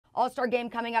All-Star game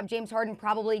coming up. James Harden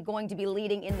probably going to be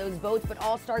leading in those votes, but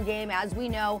All-Star game, as we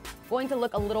know, going to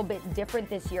look a little bit different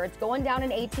this year. It's going down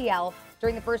in ATL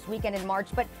during the first weekend in March,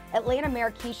 but Atlanta Mayor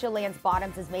Keisha Lance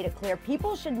Bottoms has made it clear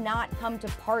people should not come to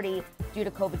party due to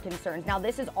COVID concerns. Now,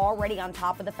 this is already on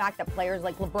top of the fact that players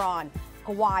like LeBron,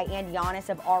 Kawhi, and Giannis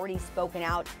have already spoken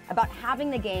out about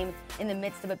having the game in the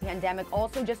midst of a pandemic.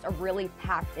 Also, just a really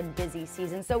packed and busy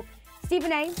season. So,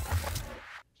 Stephen A.,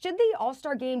 should the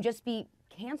All-Star game just be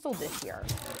canceled this year?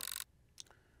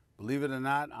 Believe it or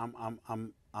not,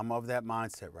 I'm of that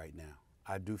mindset right now.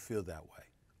 I do feel that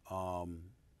way.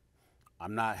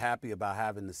 I'm not happy about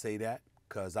having to say that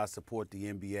because I support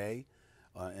the NBA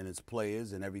and its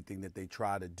players and everything that they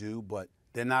try to do, but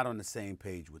they're not on the same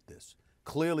page with this.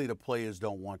 Clearly, the players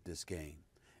don't want this game,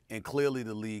 and clearly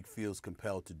the league feels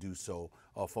compelled to do so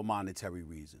for monetary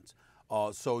reasons.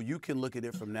 So you can look at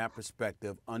it from that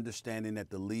perspective, understanding that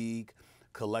the league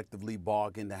collectively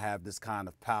bargained to have this kind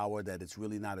of power, that it's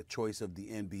really not a choice of the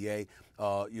NBA.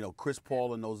 Chris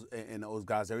Paul and those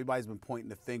guys, everybody's been pointing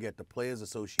the finger at the Players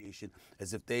Association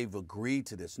as if they've agreed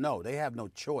to this. No, they have no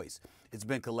choice. It's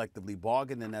been collectively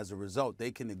bargained, and as a result,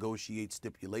 they can negotiate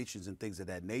stipulations and things of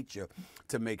that nature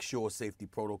to make sure safety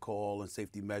protocol and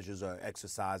safety measures are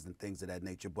exercised and things of that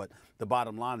nature. But the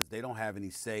bottom line is they don't have any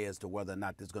say as to whether or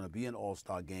not there's going to be an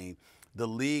All-Star game. The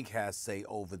league has say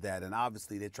over that, and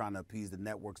obviously they're trying to appease the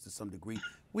networks to some degree.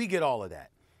 We get all of that.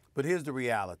 But here's the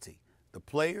reality. The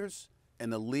players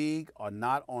and the league are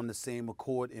not on the same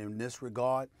accord in this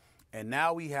regard, and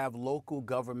now we have local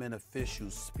government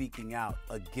officials speaking out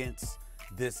against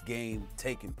this game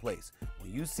taking place.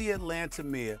 When you see Atlanta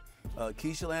Mayor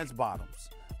Keisha Lance Bottoms,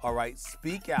 all right,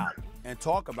 speak out and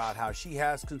talk about how she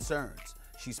has concerns.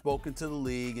 She's spoken to the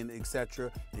league and et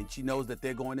cetera, and she knows that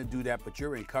they're going to do that, but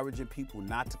you're encouraging people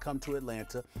not to come to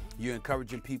Atlanta. You're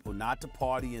encouraging people not to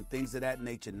party and things of that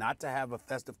nature, not to have a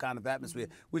festive kind of atmosphere,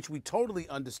 which we totally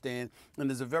understand, and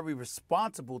is a very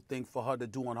responsible thing for her to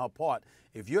do on her part.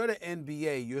 If you're the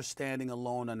NBA, you're standing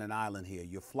alone on an island here.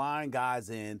 You're flying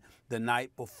guys in the night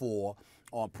before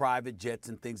on private jets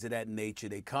and things of that nature.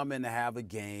 They come in to have a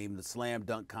game, the slam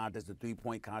dunk contest, the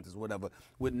three-point contest, whatever,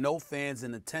 with no fans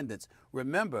in attendance.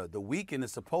 Remember, the weekend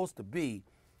is supposed to be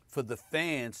for the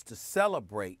fans to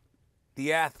celebrate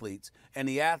the athletes and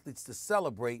the athletes to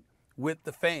celebrate with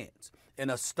the fans in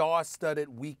a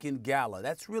star-studded weekend gala.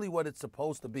 That's really what it's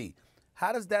supposed to be.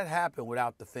 How does that happen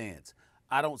without the fans?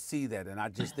 I don't see that, and I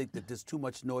just think that there's too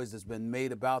much noise that's been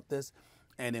made about this,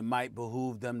 and it might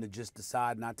behoove them to just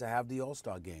decide not to have the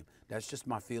All-Star game. That's just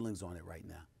my feelings on it right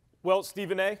now. Well,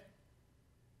 Stephen A.,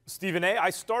 I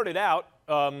started out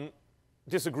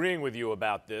disagreeing with you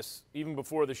about this even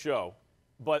before the show.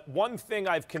 But one thing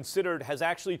I've considered has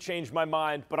actually changed my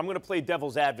mind, but I'm going to play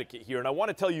devil's advocate here, and I want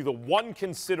to tell you the one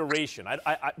consideration,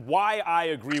 why I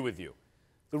agree with you.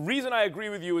 The reason I agree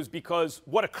with you is because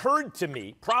what occurred to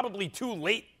me, probably too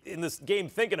late in this game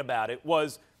thinking about it,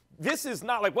 was this is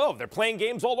not like, well, they're playing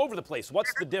games all over the place.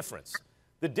 What's the difference?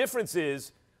 The difference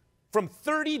is from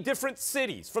 30 different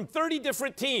cities, from 30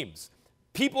 different teams,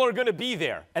 people are going to be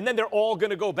there, and then they're all going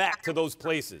to go back to those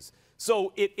places.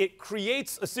 So it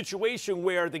creates a situation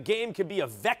where the game can be a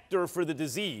vector for the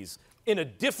disease in a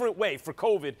different way, for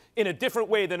COVID, in a different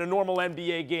way than a normal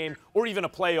NBA game or even a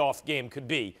playoff game could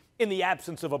be in the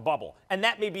absence of a bubble. And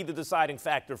that may be the deciding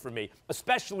factor for me,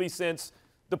 especially since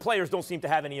the players don't seem to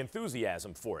have any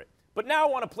enthusiasm for it. But now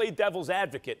I want to play devil's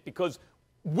advocate because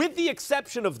with the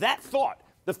exception of that thought,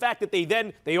 the fact that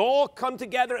they all come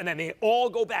together and then they all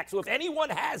go back. So if anyone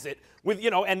has it, with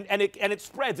and it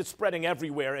spreads, it's spreading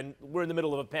everywhere, and we're in the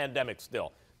middle of a pandemic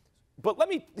still. But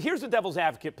here's the devil's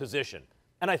advocate position,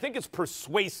 and I think it's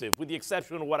persuasive with the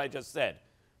exception of what I just said.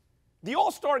 The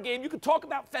All-Star game, you can talk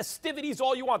about festivities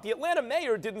all you want. The Atlanta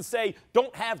mayor didn't say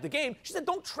don't have the game. She said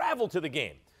don't travel to the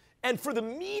game. And for the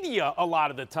media a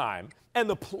lot of the time, and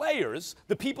the players,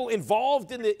 the people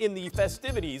involved in the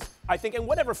festivities, I think, and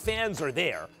whatever fans are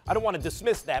there, I don't want to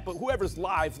dismiss that, but whoever's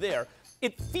live there,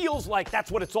 it feels like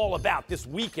that's what it's all about this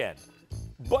weekend.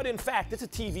 But in fact, it's a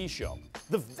TV show.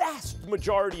 The vast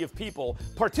majority of people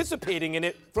participating in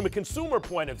it from a consumer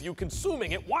point of view,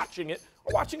 consuming it, are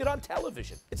watching it on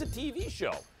television. It's a TV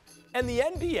show. And the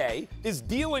NBA is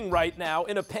dealing right now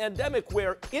in a pandemic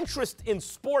where interest in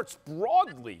sports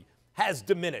broadly has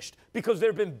diminished because there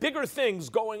have been bigger things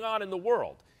going on in the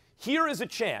world. Here is a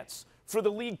chance for the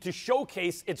league to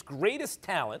showcase its greatest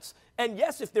talents. And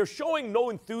yes, if they're showing no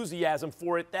enthusiasm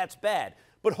for it, that's bad.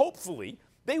 But hopefully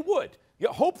they would.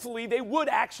 Hopefully they would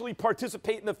actually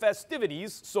participate in the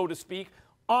festivities, so to speak,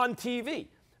 on TV.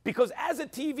 Because as a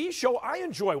TV show, I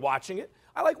enjoy watching it.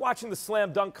 I like watching the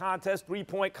slam dunk contest,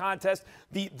 three-point contest,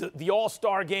 the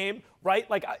All-Star game, right?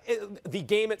 Like the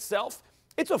game itself.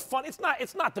 It's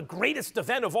not the greatest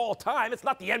event of all time. It's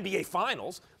not the NBA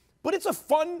Finals, but it's a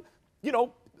fun,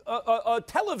 a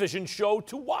television show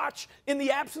to watch in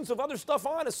the absence of other stuff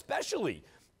on, especially.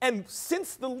 And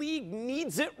since the league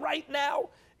needs it right now,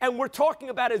 and we're talking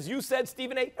about, as you said,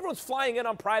 Stephen A., everyone's flying in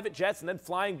on private jets and then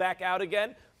flying back out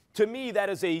again. To me, that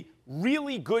is a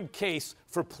really good case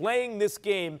for playing this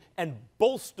game and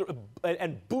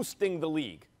boosting the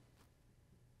league.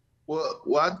 Well,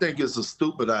 I think it's a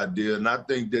stupid idea, and I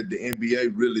think that the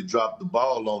NBA really dropped the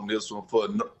ball on this one for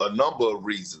a number of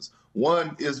reasons.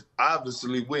 One is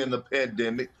obviously we're in a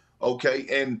pandemic, okay,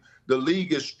 and the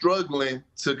league is struggling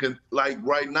to, like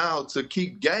right now, to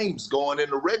keep games going in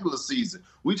the regular season.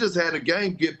 We just had a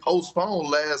game get postponed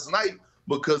last night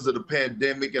because of the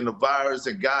pandemic and the virus,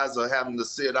 and guys are having to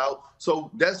sit out. So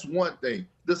that's one thing.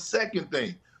 The second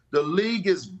thing, the league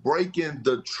is breaking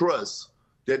the trust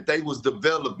that they was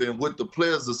developing with the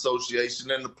Players Association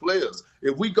and the players.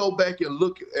 If we go back and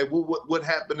look at what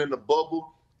happened in the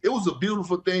bubble, it was a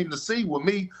beautiful thing to see with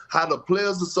me, how the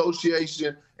Players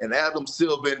Association and Adam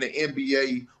Silver and the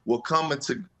NBA were coming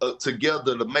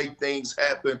together to make things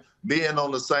happen, being on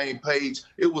the same page.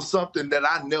 It was something that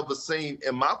I never seen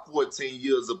in my 14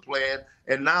 years of playing.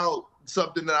 And now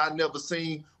something that I never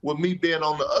seen with me being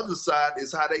on the other side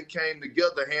is how they came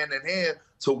together hand in hand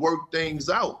to work things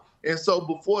out. And so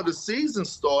before the season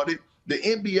started, the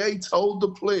NBA told the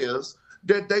players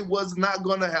that they was not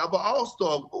going to have an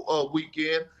All-Star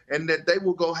weekend and that they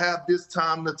were going to have this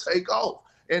time to take off.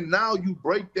 And now you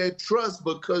break that trust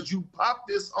because you pop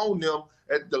this on them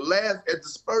at the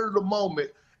spur of the moment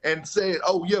and said,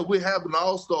 oh, yeah, we're having an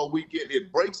All-Star weekend.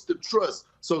 It breaks the trust.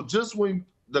 So just when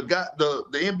the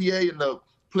NBA and the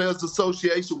Players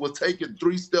Association was taking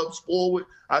 3 steps forward,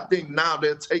 I think now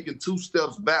they're taking 2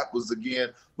 steps backwards again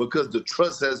because the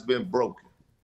trust has been broken.